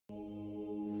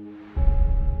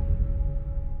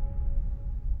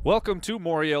Welcome to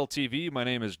Moriel TV. My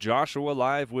name is Joshua,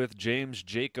 live with James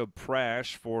Jacob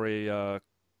Prasch for a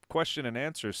question and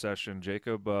answer session.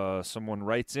 Jacob, someone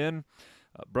writes in,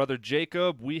 Brother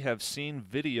Jacob, we have seen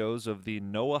videos of the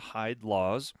Noahide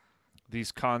Laws.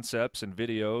 These concepts and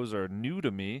videos are new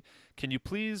to me. Can you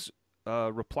please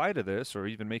reply to this or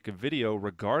even make a video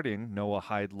regarding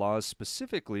Noahide Laws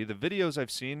specifically? The videos I've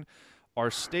seen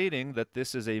are stating that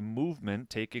this is a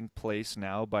movement taking place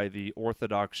now by the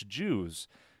Orthodox Jews.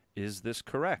 Is this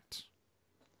correct?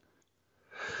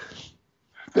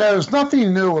 There's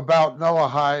nothing new about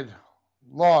Noahide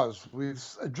laws. We've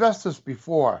addressed this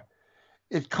before.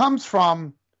 It comes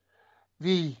from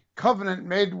the covenant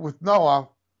made with Noah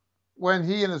when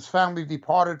he and his family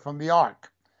departed from the ark.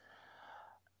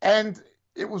 And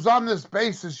it was on this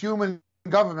basis human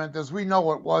government, as we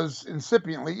know it, was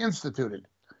incipiently instituted.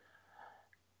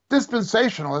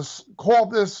 Dispensationalists call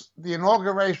this the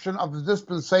inauguration of the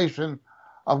dispensation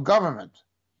of government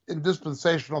in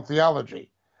dispensational theology.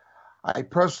 I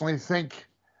personally think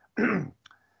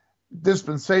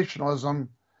dispensationalism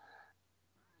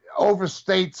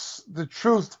overstates the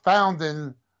truth found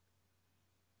in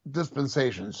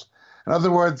dispensations. In other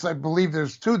words, I believe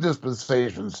there's two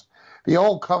dispensations, the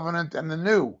old covenant and the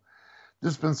new.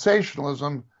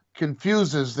 Dispensationalism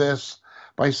confuses this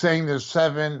by saying there's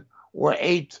 7 or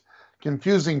 8,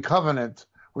 confusing covenant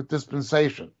with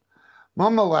dispensation.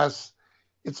 Nonetheless,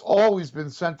 it's always been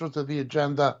central to the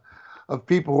agenda of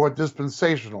people who are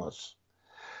dispensationalists.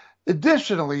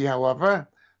 Additionally, however,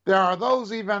 there are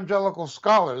those evangelical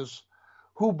scholars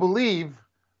who believe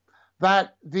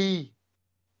that the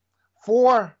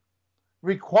 4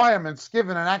 requirements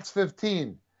given in Acts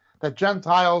 15 that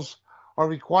Gentiles are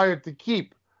required to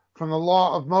keep from the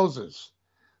law of Moses,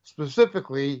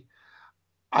 specifically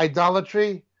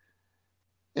idolatry,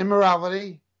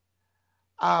 immorality,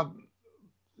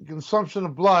 consumption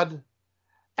of blood,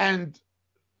 and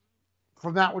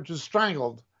from that which is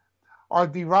strangled, are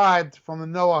derived from the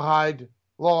Noahide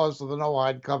laws of the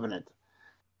Noahide covenant.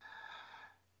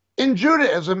 In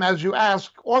Judaism, as you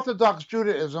ask, Orthodox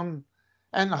Judaism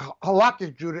and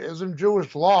Halakhic Judaism,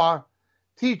 Jewish law,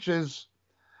 teaches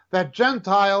that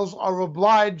Gentiles are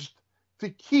obliged to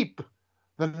keep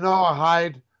the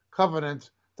Noahide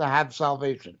covenant to have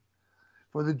salvation.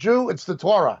 For the Jew, it's the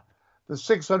Torah, the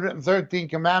 613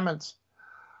 commandments,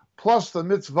 plus the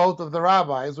mitzvot of the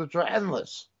rabbis, which are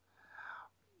endless.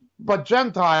 But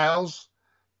Gentiles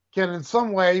can in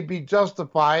some way be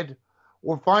justified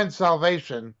or find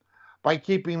salvation by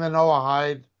keeping the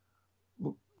Noahide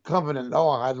covenant,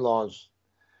 Noahide laws.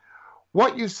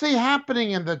 What you see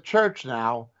happening in the church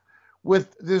now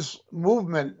with this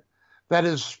movement that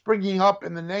is springing up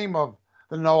in the name of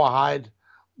the Noahide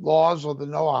laws or the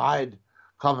Noahide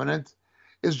covenant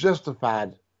is just a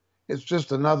fad. It's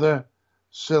just another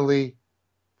silly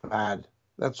fad.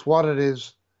 That's what it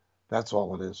is. That's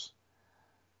all it is.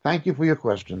 Thank you for your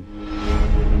question.